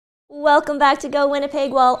welcome back to Go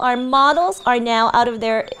Winnipeg. Well, our models are now out of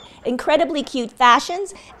their incredibly cute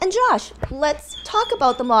fashions. And Josh, let's talk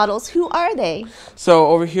about the models. Who are they? So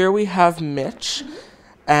over here we have Mitch.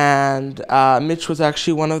 And Mitch was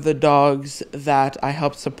actually one of the dogs that I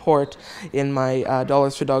helped support in my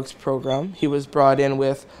Dollars for Dogs program. He was brought in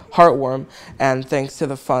with heartworm, and thanks to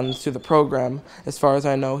the funds through the program, as far as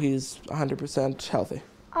I know, he's 100% healthy.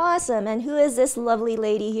 Awesome. And who is this lovely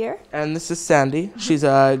lady here? And this is Sandy. She's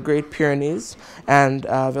a Great Pyrenees and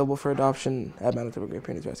available for adoption at Manitoba Great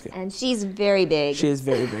Pyrenees Rescue. And she's very big. She is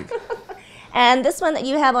very big. And this one that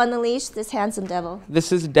you have on the leash, this handsome devil.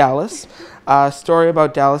 This is Dallas. Story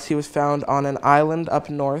about Dallas. He was found on an island up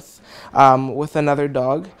north with another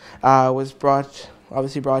dog. Was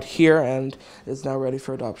obviously brought here and is now ready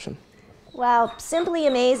for adoption. Wow, simply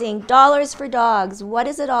amazing. Dollars for Dogs. What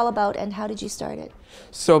is it all about and how did you start it?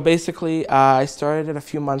 So basically, I started it a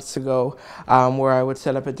few months ago, where I would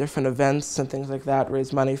set up at different events and things like that,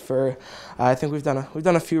 raise money for. I think we've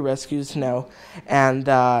done a few rescues now, and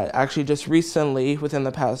actually just recently, within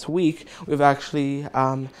the past week, we've actually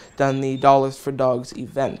done the Dollars for Dogs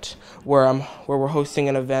event, where we're hosting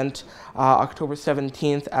an event October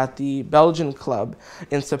 17th at the Belgian Club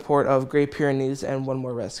in support of Great Pyrenees and one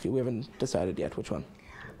more rescue. We haven't decided yet which one.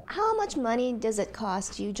 How much money does it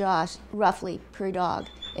cost you, Josh, roughly per dog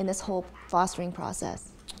in this whole fostering process?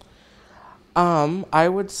 I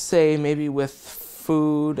would say maybe with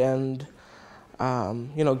food and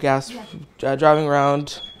gas, driving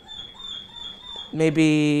around,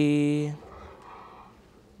 maybe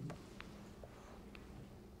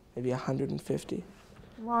 150.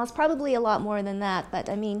 Well, it's probably a lot more than that, but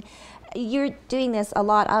I mean, you're doing this a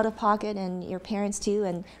lot out of pocket, and your parents too,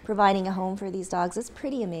 and providing a home for these dogs. It's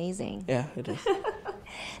pretty amazing. Yeah, it is.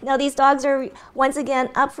 Now, these dogs are, once again,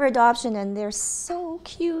 up for adoption, and they're so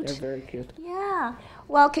cute. They're very cute. Yeah.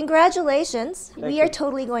 Well, congratulations. Thank we you. are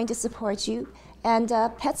totally going to support you, and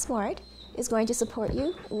PetSmart is going to support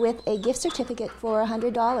you with a gift certificate for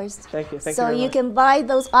 $100. Thank you. Thank you so very you much. can buy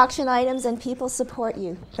those auction items, and people support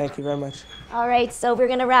you. Thank you very much. All right, so we're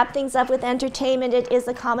going to wrap things up with entertainment. It is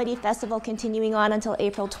the comedy festival continuing on until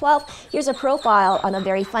April 12th. Here's a profile on a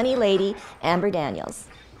very funny lady, Amber Daniels.